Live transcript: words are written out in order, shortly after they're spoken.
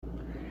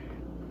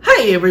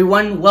Hi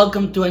everyone,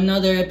 welcome to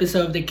another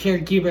episode of the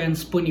Caregiver and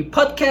Spoonie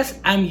podcast.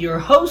 I'm your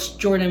host,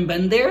 Jordan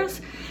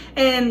Banderas.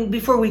 And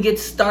before we get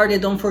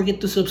started, don't forget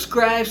to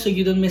subscribe so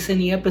you don't miss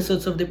any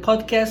episodes of the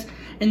podcast.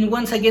 And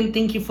once again,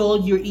 thank you for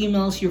all your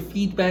emails, your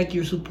feedback,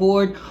 your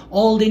support,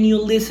 all the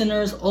new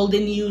listeners, all the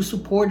new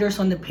supporters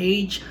on the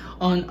page,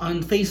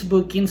 on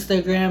Facebook,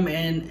 Instagram,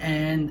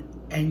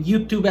 and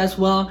YouTube as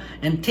well,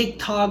 and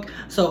TikTok.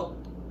 So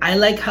I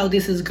like how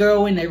this is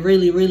growing. I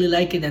really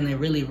like it, and I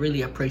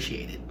really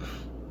appreciate it.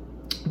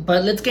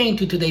 But let's get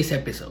into today's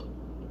episode.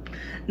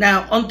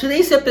 Now, on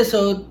today's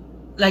episode,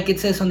 like it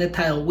says on the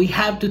title, we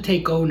have to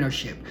take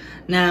ownership.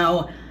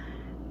 Now,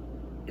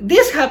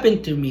 this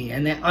happened to me,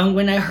 and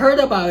when I heard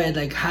about it,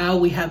 like how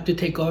we have to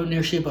take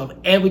ownership of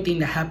everything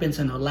that happens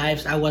in our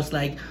lives, I was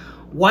like,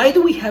 why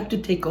do we have to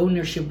take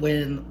ownership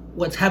when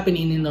what's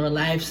happening in our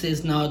lives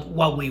is not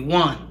what we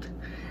want?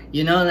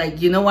 You know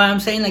what I'm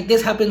saying? Like,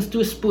 this happens to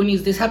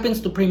Spoonies, this happens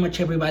to pretty much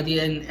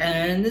everybody,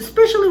 and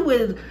especially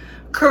with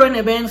current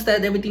events,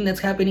 that everything that's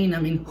happening,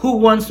 I mean, who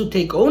wants to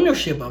take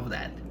ownership of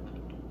that?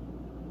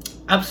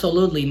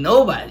 Absolutely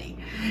nobody.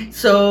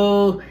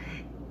 So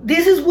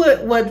this is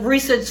what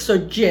research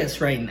suggests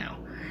right now.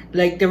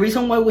 Like, the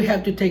reason why we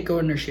have to take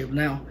ownership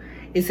now,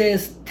 it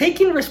says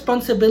taking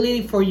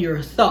responsibility for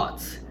your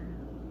thoughts,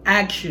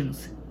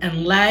 actions,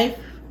 and life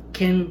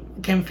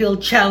can feel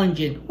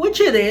challenging,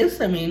 which it is.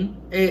 I mean,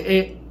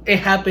 it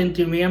happened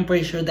to me. I'm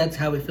pretty sure that's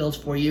how it feels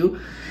for you.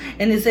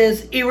 And it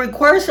says it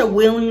requires a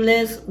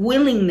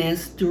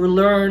willingness to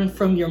learn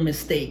from your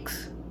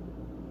mistakes.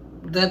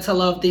 That's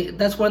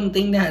one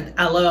thing that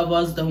a lot of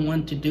us don't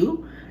want to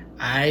do.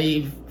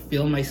 I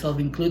feel myself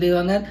included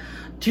on that.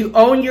 To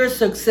own your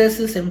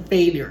successes and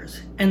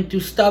failures, and to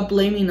stop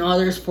blaming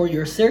others for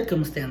your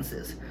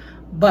circumstances.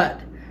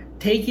 But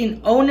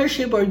taking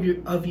ownership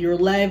of your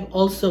life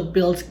also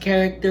builds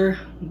character,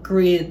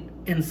 grit,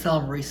 and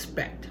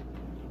self-respect.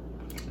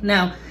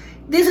 Now,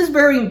 this is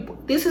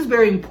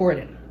very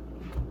important.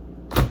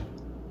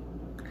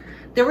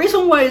 The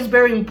reason why it's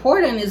very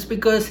important is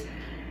because,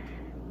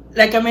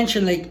 like I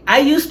mentioned, like, I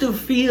used to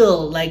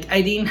feel like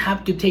I didn't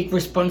have to take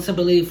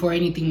responsibility for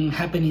anything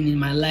happening in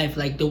my life.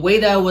 Like, the way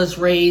that I was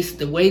raised,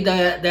 the way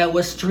that I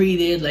was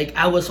treated, like,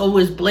 I was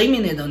always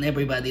blaming it on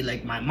everybody,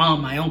 like my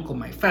mom, my uncle,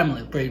 my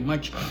family, pretty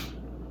much.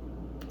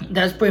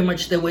 That's pretty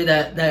much the way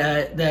that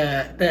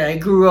I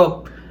grew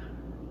up,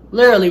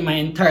 literally my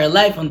entire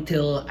life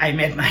until I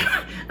met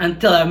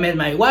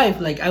my wife.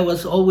 Like, I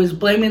was always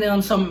blaming it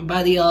on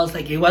somebody else.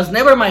 Like, it was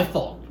never my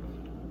fault.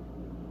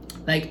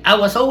 Like, I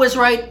was always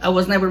right, I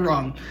was never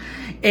wrong.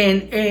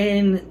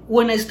 And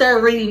when I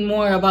started reading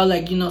more about,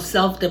 like,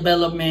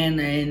 self-development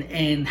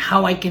and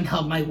how I can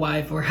help my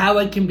wife or how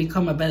I can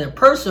become a better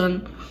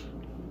person,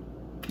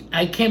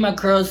 I came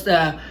across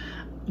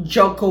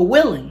Jocko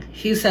Willink.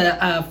 He's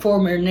a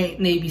former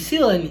Navy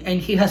SEAL,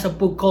 and he has a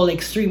book called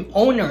Extreme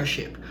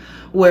Ownership,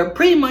 where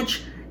pretty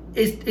much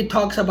it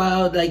talks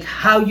about, like,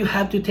 how you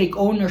have to take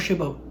ownership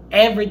of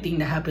everything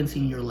that happens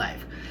in your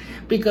life.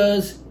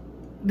 Because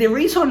the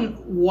reason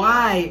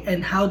why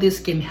and how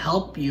this can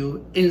help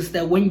you is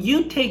that when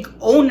you take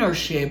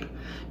ownership,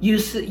 you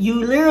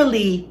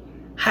literally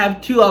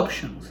have two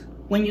options.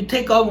 When you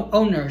take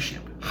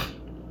ownership,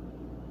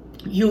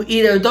 you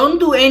either don't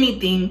do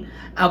anything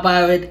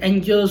about it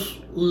and just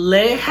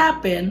let it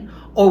happen,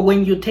 or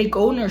when you take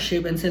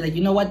ownership and say that,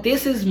 you know what,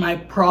 this is my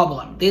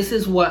problem, this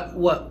is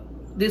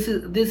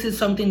this is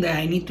something that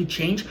I need to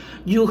change.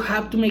 You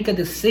have to make a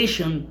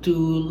decision to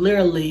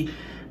literally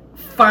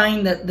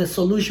find the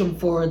solution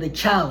for the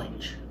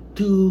challenge,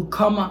 to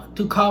come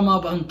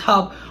up on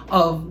top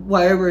of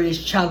whatever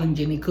is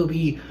challenging. It could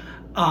be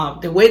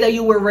the way that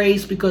you were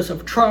raised because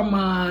of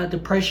trauma,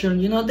 depression.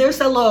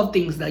 There's a lot of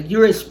things. Like,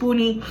 you're a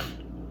Spoonie,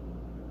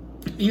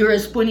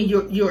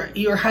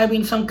 you're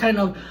having some kind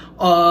of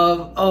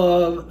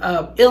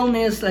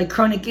illness, like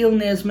chronic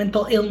illness,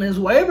 mental illness,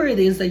 whatever it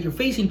is that you're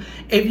facing.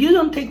 If you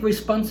don't take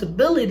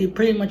responsibility,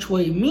 pretty much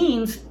what it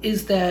means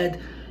is that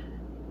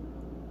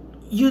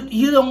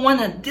you don't want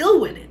to deal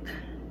with it.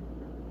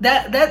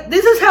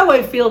 This is how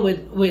I feel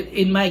with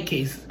in my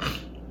case.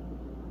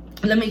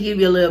 Let me give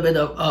you a little bit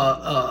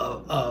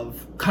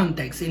of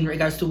context in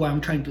regards to what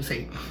I'm trying to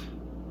say.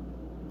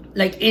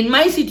 Like, in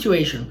my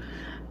situation,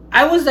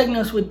 I was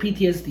diagnosed with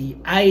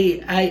PTSD.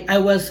 I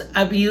was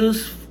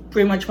abused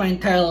pretty much my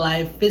entire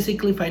life,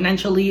 physically,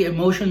 financially,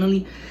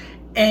 emotionally,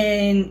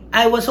 and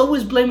I was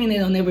always blaming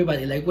it on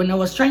everybody. Like, when I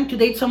was trying to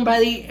date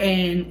somebody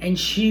and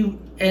she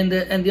and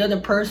the other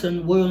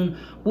person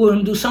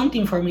wouldn't do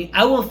something for me,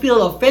 I will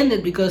feel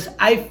offended because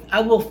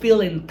I will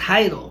feel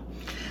entitled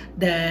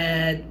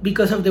that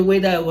because of the way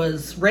that I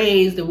was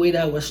raised, the way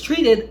that I was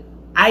treated,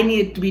 I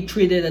needed to be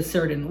treated a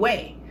certain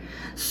way.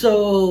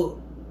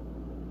 So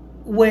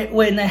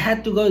when I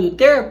had to go to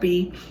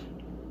therapy,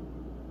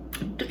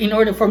 in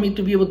order for me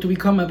to be able to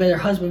become a better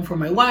husband for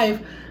my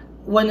wife,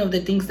 one of the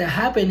things that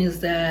happened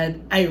is that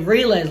I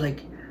realized,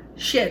 like,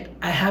 shit,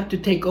 I have to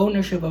take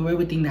ownership of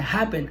everything that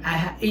happened.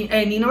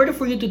 And in order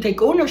for you to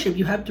take ownership,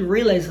 you have to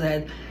realize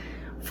that,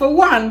 for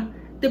one,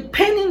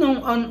 depending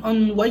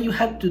on what you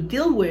have to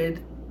deal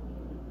with,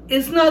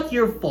 it's not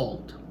your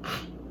fault.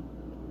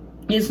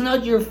 It's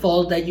not your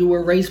fault that you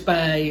were raised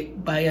by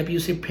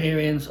abusive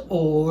parents,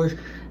 or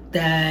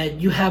that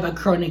you have a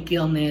chronic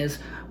illness.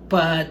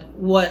 But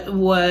what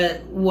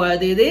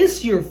it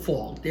is your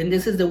fault, and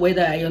this is the way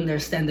that I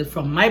understand it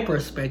from my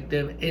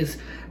perspective, is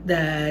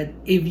that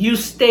if you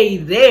stay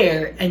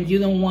there and you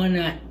don't want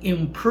to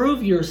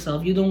improve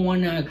yourself, you don't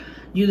want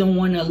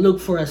to look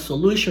for a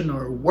solution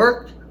or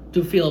work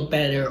to feel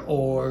better,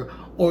 or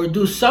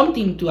do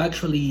something to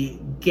actually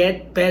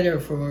get better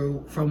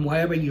from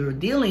whatever you're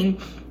dealing,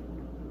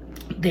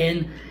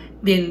 then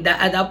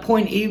at that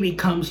point it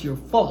becomes your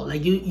fault.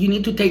 Like you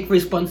need to take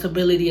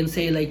responsibility and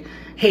say, like,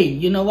 hey,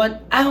 you know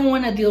what, I don't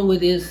want to deal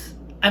with this,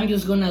 I'm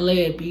just gonna let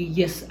it be.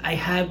 Yes, I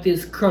have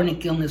this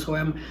chronic illness, or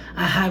I'm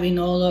having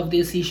all of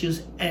these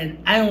issues, and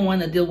I don't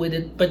want to deal with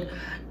it, but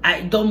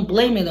I don't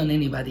blame it on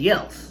anybody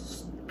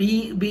else.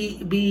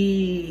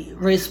 Be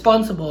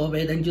responsible of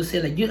it, and just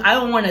say, like, I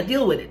don't want to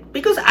deal with it,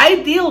 because I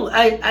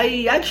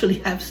actually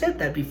have said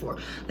that before.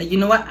 Like, you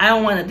know what, I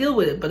don't want to deal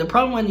with it. But the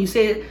problem when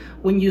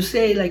you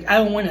say like,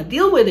 I don't want to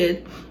deal with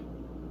it,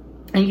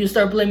 and you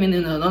start blaming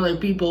it on other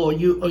people, or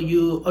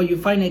you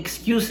find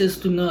excuses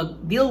to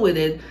not deal with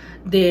it,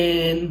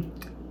 then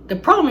the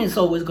problem is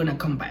always going to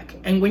come back.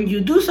 And when you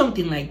do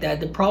something like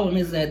that, the problem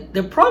is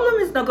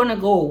not going to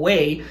go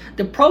away.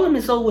 The problem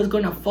is always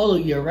going to follow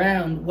you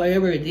around,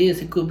 whatever it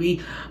is. It could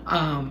be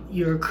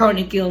your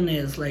chronic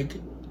illness, like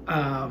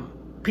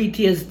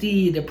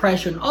PTSD,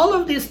 depression. All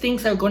of these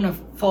things are going to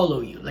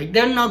follow you. Like,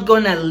 they're not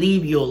going to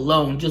leave you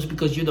alone just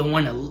because you don't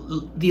want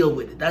to deal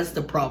with it. That's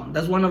the problem.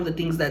 That's one of the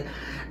things that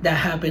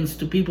happens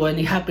to people, and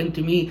it happened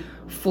to me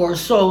for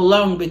so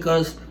long,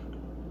 because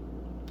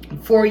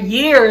for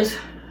years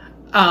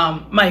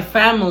my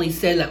family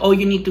said, like, oh,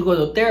 you need to go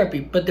to therapy.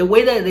 But the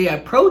way that they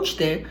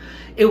approached it,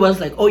 it was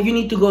like, oh, you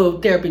need to go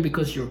to therapy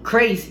because you're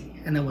crazy.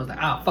 And I was like,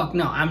 oh, fuck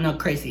no, I'm not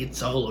crazy.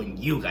 It's all on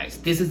you guys.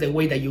 This is the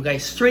way that you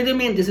guys treated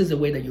me, and this is the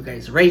way that you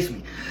guys raised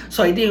me.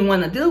 So I didn't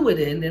want to deal with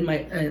it. And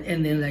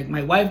then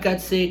my wife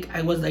got sick.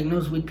 I was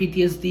diagnosed with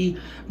PTSD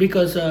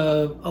because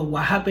of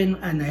what happened.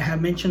 And I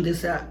have mentioned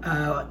this,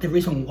 the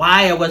reason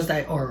why I was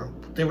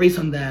the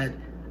reason that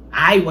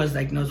I was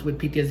diagnosed with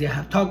PTSD. I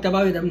have talked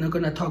about it. I'm not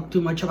going to talk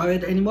too much about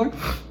it anymore,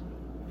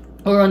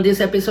 or on this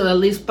episode at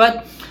least.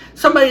 But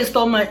somebody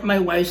stole my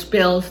wife's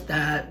pills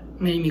that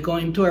made me go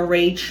into a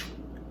rage,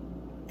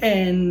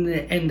 and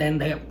then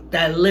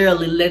that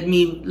literally let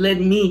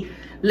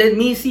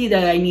me see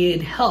that I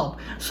needed help.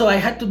 So I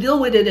had to deal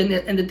with it.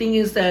 And the thing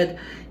is that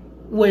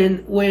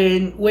when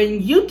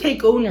you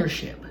take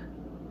ownership,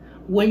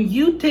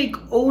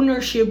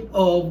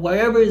 of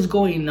whatever is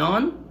going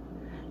on,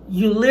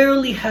 you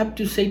literally have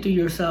to say to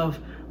yourself,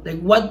 like,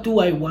 what do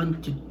I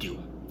want to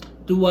do?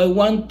 Do I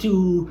want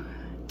to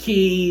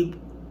keep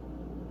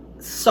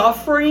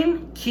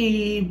suffering,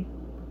 keep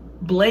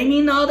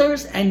blaming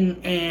others, and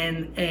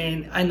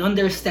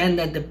understand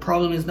that the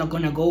problem is not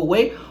going to go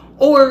away?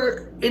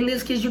 Or in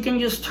this case, you can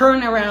just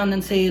turn around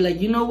and say,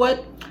 like, you know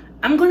what,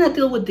 I'm going to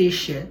deal with this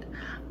shit.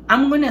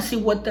 I'm gonna see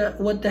what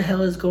the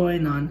hell is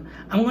going on.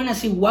 I'm gonna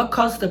see what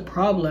caused the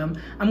problem.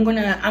 I'm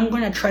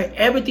gonna try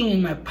everything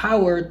in my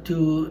power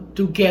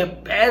to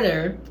get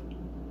better.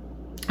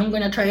 I'm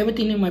gonna try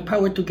everything in my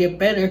power to get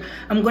better.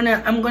 I'm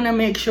gonna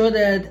make sure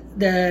that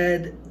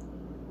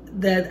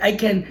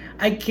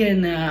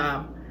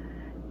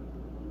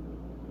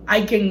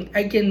I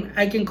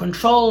can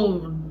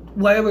control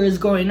whatever is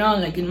going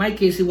on. Like in my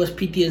case, it was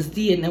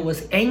PTSD, and I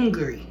was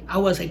angry. I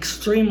was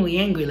extremely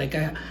angry. Like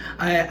I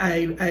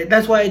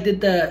that's why I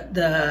did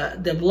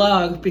the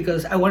blog,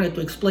 because I wanted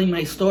to explain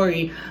my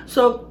story.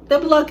 So the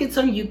blog, it's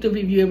on YouTube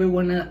if you ever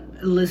want to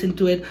listen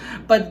to it.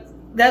 But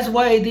that's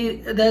why I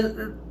did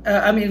that.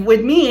 I mean,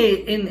 with me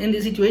in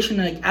this situation,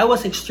 like, I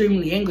was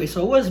extremely angry.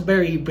 So I was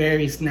very,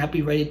 very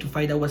snappy, ready to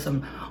fight. I was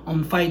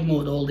on fight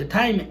mode all the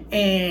time,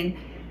 and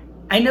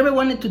I never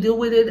wanted to deal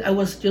with it. I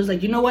was just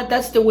like, you know what,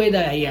 that's the way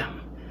that I am.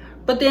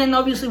 But then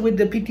obviously with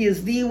the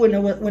PTSD,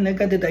 when I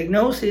got the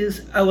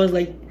diagnosis, I was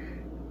like,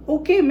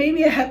 okay,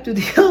 maybe I have to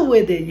deal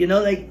with it, you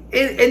know, like,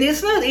 and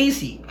it's not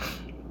easy.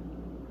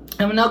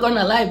 I'm not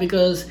gonna lie,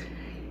 because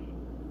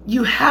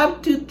you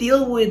have to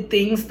deal with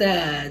things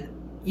that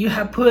you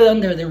have put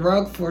under the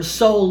rug for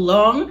so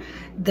long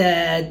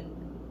that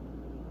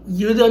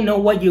you don't know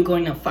what you're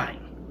going to find,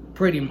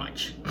 pretty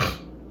much.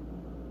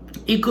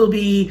 It could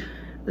be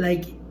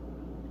like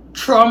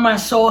trauma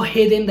so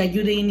hidden that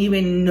you didn't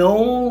even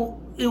know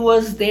it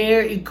was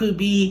there. It could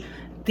be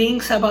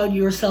things about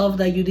yourself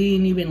that you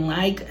didn't even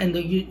like, and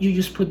you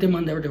just put them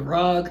under the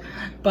rug.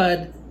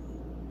 But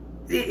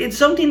it's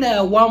something that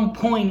at one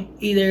point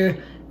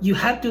either you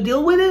have to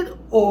deal with it,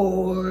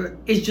 or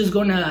it's just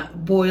gonna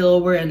boil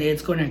over and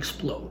it's gonna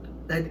explode.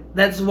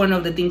 That's one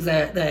of the things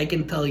that I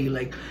can tell you.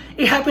 Like,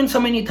 it happened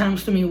so many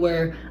times to me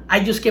where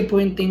I just kept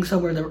putting things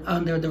under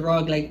the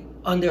rug, like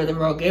under the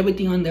rug,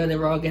 everything under the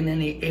rug, and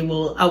then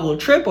I will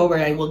trip over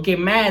it. I will get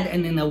mad,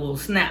 and then I will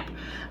snap.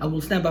 I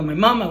will snap at my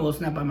mom. I will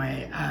snap at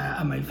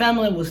my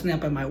family. I will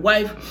snap at my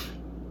wife.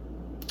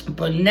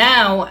 But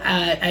now,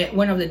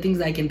 one of the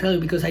things I can tell you,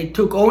 because I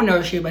took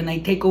ownership and I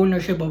take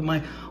ownership of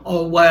my,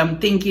 or what I'm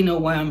thinking or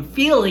what I'm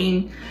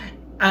feeling,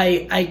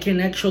 I can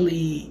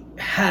actually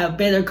have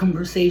better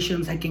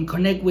conversations. I can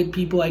connect with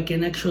people. I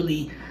can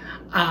actually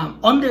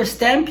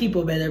understand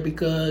people better,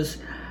 because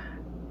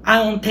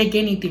I don't take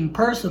anything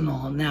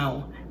personal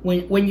now.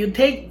 When you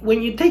take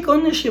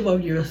ownership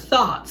of your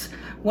thoughts,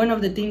 one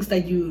of the things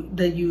that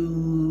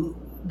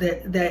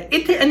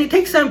it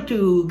takes time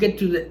to get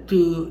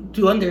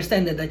to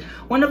understand that. Like,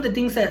 one of the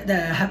things that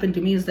happened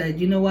to me is that,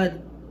 you know what,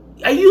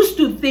 I used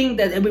to think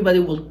that everybody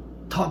will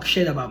talk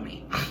shit about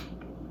me,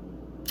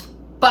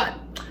 but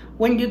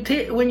when you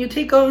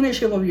take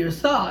ownership of your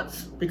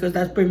thoughts, because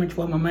that's pretty much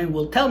what my mind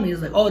will tell me,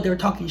 is like, oh, they're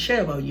talking shit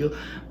about you.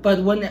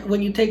 But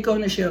when you take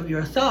ownership of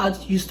your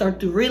thoughts, you start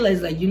to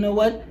realize, like, you know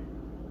what,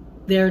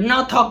 they're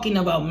not talking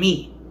about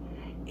me.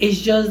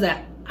 It's just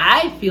that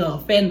I feel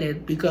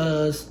offended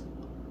because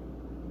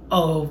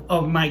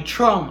of my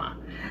trauma.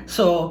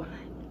 So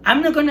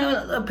I'm not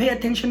gonna pay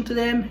attention to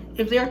them.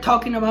 If they're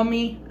talking about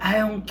me, I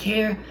don't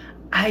care.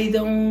 I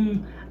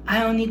don't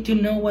need to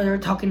know what they're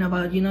talking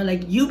about.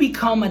 Like, you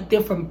become a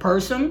different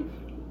person.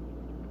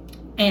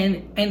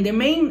 And the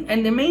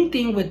main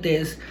thing with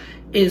this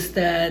is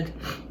that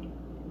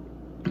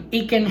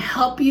it can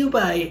help you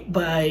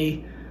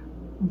by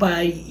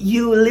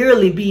you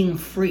literally being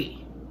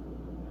free,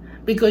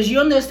 because you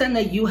understand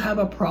that you have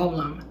a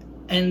problem.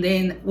 And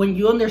then when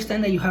you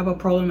understand that you have a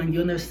problem, and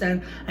you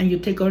understand and you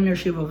take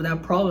ownership of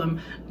that problem,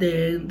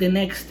 the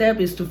next step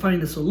is to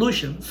find a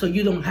solution, so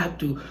you don't have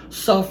to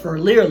suffer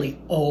literally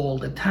all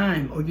the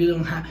time, or you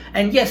don't have.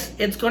 And yes,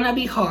 it's gonna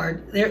be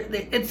hard.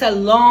 It's a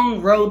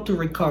long road to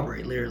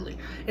recovery. Literally,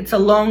 it's a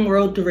long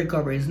road to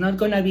recovery. It's not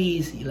gonna be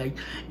easy. Like,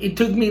 it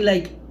took me,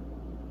 like,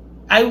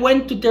 I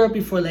went to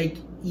therapy for like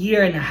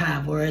year and a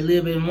half or a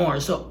little bit more,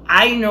 so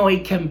I know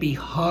it can be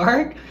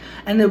hard.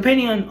 And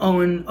depending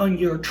on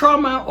your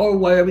trauma or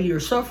whatever you're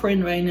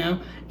suffering right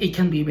now, it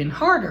can be even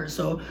harder.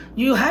 So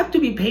you have to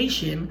be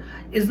patient.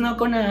 It's not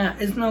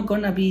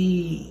gonna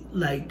be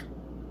like,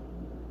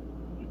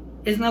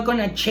 it's not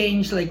gonna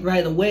change like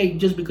right away,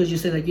 just because you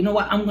say, like, you know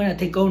what, I'm gonna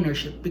take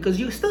ownership. Because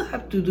you still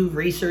have to do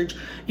research.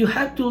 You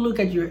have to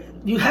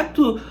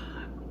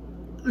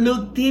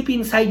look deep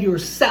inside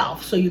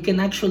yourself, so you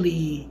can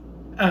actually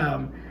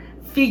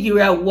figure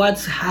out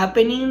what's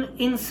happening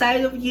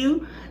inside of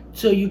you,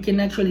 so you can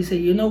actually say,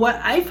 you know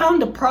what, I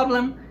found the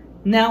problem,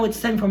 now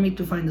it's time for me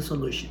to find a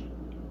solution.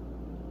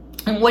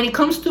 And when it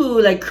comes to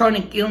like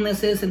chronic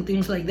illnesses and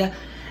things like that,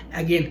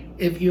 again,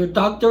 if your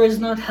doctor is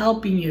not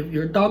helping you, if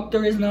your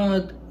doctor is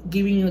not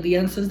giving you the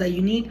answers that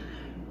you need,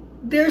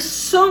 there's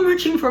so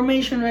much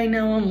information right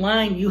now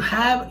online. If you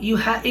have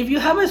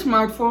a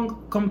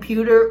smartphone,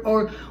 computer,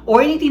 or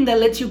anything that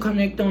lets you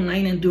connect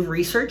online and do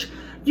research,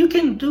 you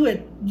can do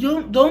it.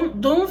 You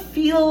don't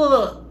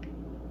feel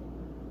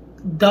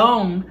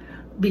dumb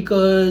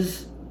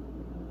because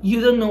you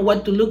don't know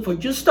what to look for.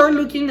 Just start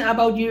looking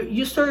about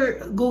you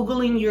start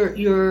googling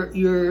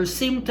your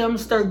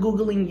symptoms, start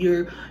googling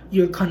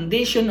your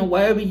condition, or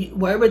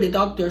whatever the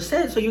doctor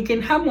says, so you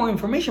can have more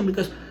information,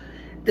 because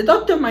the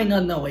doctor might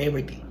not know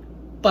everything.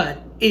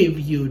 But if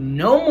you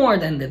know more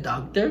than the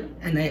doctor,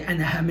 and I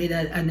have made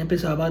an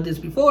episode about this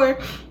before,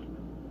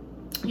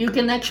 you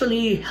can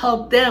actually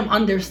help them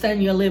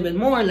understand you a little bit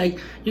more. Like,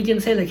 you can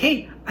say, like,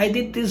 hey, I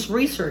did this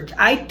research,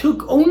 I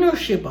took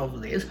ownership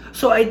of this,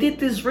 so I did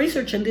this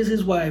research and this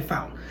is what I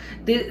found.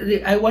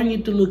 I want you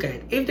to look at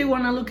it. If they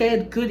want to look at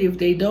it, good. If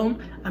they don't,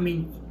 I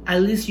mean,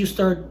 at least you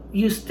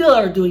still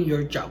are doing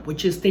your job,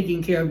 which is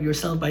taking care of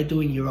yourself by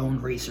doing your own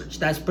research.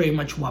 That's pretty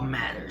much what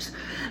matters.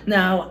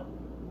 Now,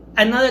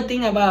 another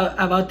thing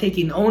about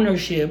taking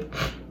ownership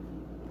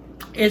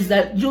is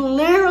that you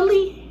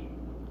literally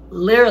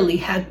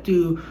had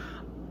to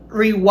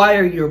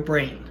rewire your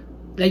brain.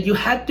 Like, you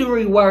had to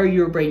rewire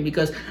your brain,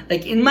 because,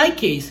 like, in my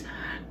case,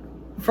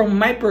 from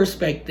my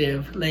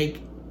perspective,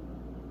 like,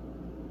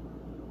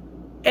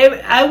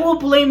 I will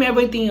blame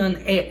everything on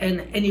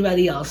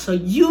anybody else. So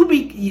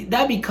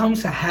that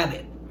becomes a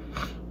habit.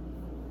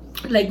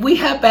 Like, we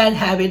have bad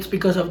habits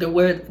because of the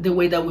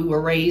way that we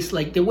were raised.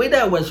 Like, the way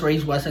that I was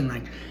raised wasn't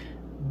like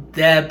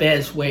the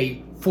best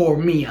way, for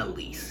me at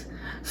least.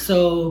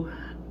 So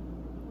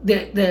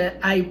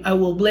I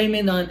will blame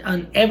it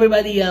on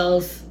everybody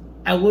else.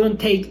 I wouldn't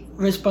take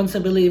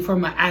responsibility for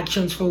my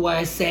actions, for what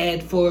I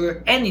said,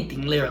 for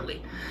anything, literally.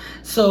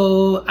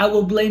 So I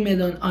will blame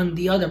it on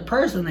the other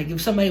person. Like, if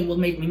somebody will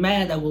make me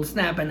mad, I will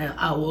snap and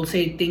I will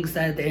say things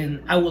that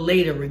then I will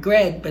later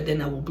regret, but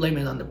then I will blame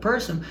it on the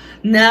person.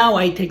 Now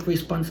I take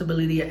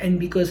responsibility, and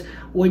because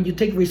when you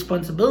take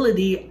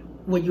responsibility,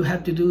 what you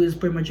have to do is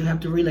pretty much you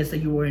have to realize that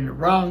you were in the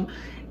wrong.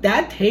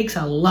 That takes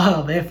a lot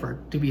of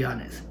effort, to be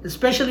honest,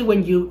 especially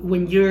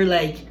when you're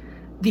like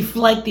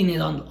deflecting it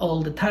on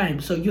all the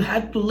time. So you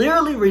have to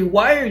literally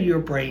rewire your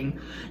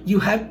brain. You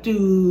have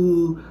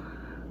to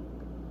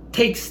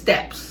take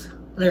steps,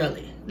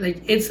 literally.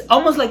 Like, it's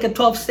almost like a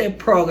 12-step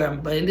program,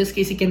 but in this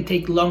case it can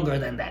take longer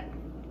than that,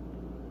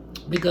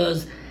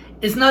 because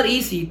it's not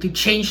easy to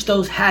change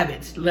those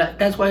habits.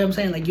 That's why I'm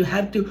saying, like, you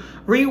have to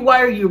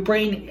rewire your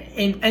brain.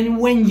 And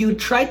when you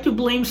try to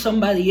blame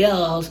somebody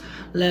else,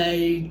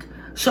 like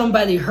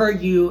somebody hurt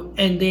you,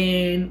 and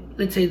then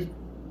let's say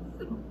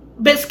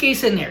best case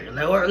scenario,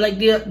 or like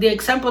the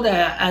example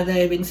that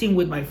I've been seeing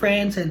with my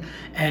friends and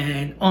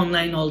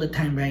online all the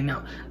time right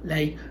now,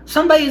 like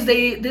somebody's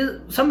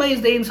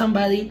dating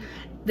somebody,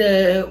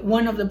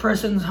 one of the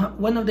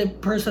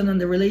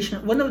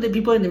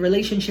people in the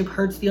relationship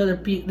hurts the other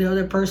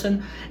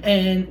person,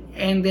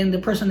 and then the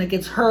person that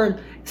gets hurt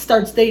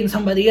starts dating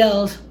somebody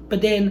else,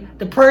 but then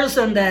the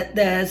person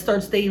that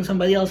starts dating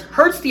somebody else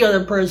hurts the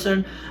other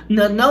person,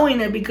 not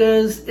knowing it,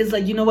 because it's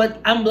like, you know what,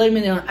 I'm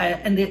blaming them.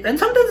 And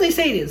sometimes they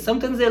say this.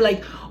 Sometimes they're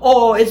like,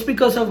 oh, it's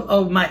because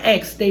of my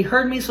ex. They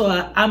hurt me, so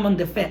I'm on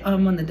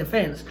the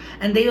defense.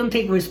 And they don't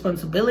take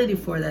responsibility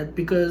for that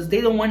because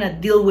they don't want to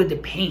deal with the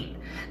pain.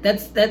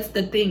 That's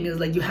the thing, is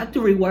like, you have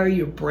to rewire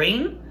your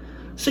brain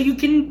so you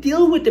can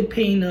deal with the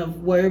pain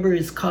of wherever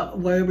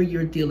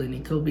you're dealing.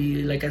 It could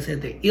be, like I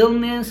said, the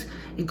illness,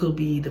 it could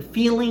be the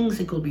feelings,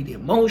 it could be the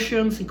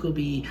emotions, it could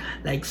be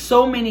like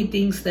so many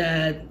things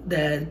that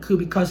could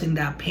be causing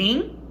that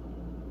pain.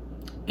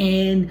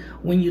 And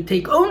when you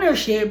take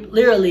ownership,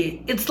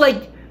 literally, it's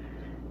like,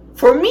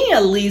 for me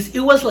at least,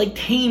 it was like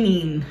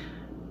taming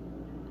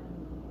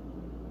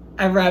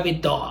a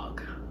rabid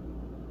dog.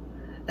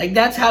 Like,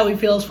 that's how it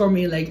feels for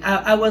me. Like,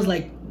 I was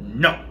like,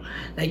 no.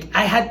 Like,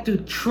 I had to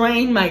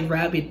train my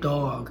rabid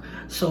dog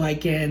so I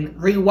can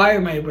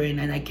rewire my brain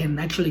and I can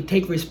actually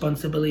take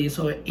responsibility.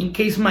 So in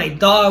case my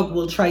dog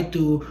will try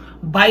to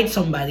bite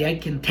somebody, I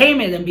can tame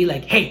it and be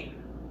like, hey,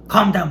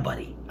 calm down,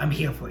 buddy. I'm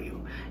here for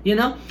you. You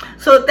know?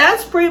 So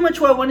that's pretty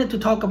much what I wanted to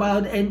talk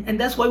about. And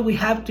that's why we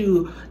have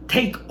to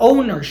take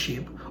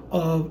ownership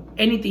of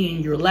anything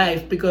in your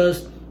life,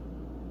 because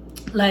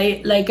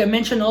like I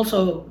mentioned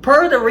also,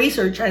 per the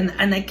research,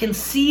 and I can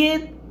see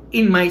it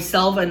in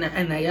myself, and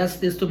I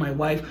asked this to my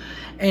wife,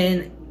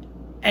 and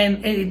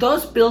it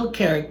does build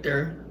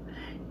character,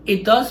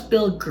 it does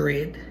build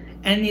grit,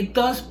 and it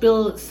does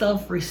build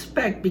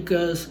self-respect,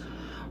 because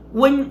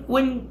when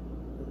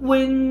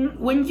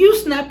you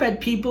snap at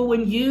people,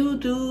 when you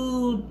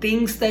do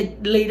things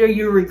that later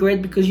you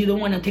regret because you don't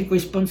want to take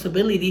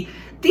responsibility,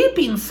 deep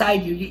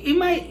inside you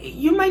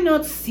might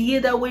not see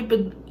it that way,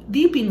 but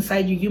deep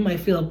inside you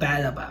might feel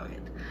bad about it.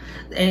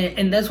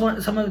 And that's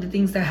some of the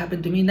things that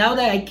happened to me. Now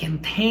that I can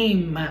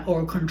tame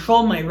or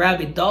control my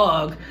rabid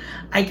dog,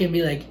 I can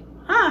be like,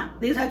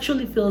 this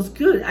actually feels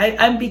good.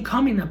 I'm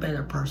becoming a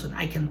better person.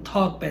 I can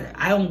talk better.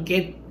 I don't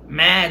get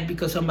mad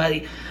because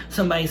somebody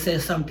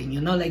says something,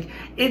 you know, like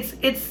it's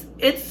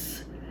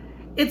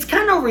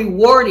kind of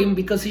rewarding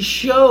because it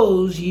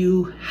shows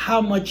you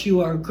how much you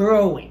are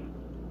growing.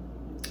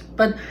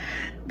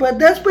 But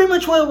that's pretty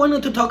much what I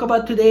wanted to talk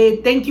about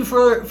today. Thank you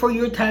for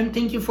your time.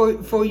 Thank you for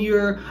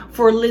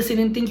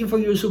listening. Thank you for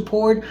your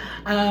support.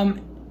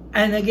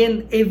 And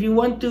again, if you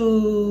want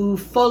to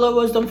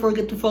follow us, don't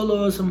forget to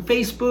follow us on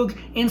Facebook,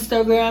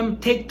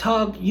 Instagram,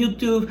 TikTok,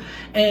 YouTube,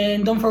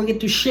 and don't forget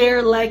to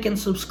share, like, and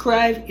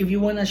subscribe. If you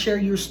want to share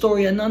your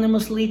story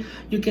anonymously,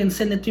 you can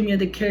send it to me at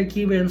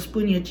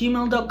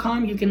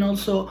thecaregiverandspoony@gmail.com. You can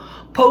also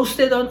post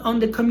it on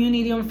the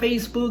community on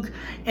Facebook.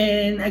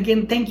 And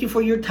again, thank you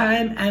for your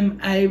time.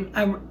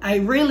 I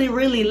really,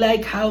 really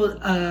like how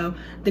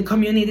the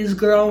community is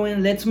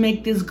growing. Let's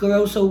make this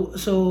grow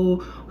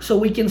so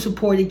we can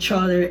support each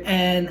other.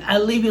 And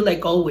I'll leave you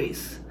like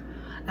always.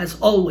 As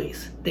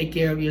always, take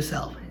care of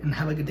yourself and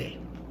have a good day.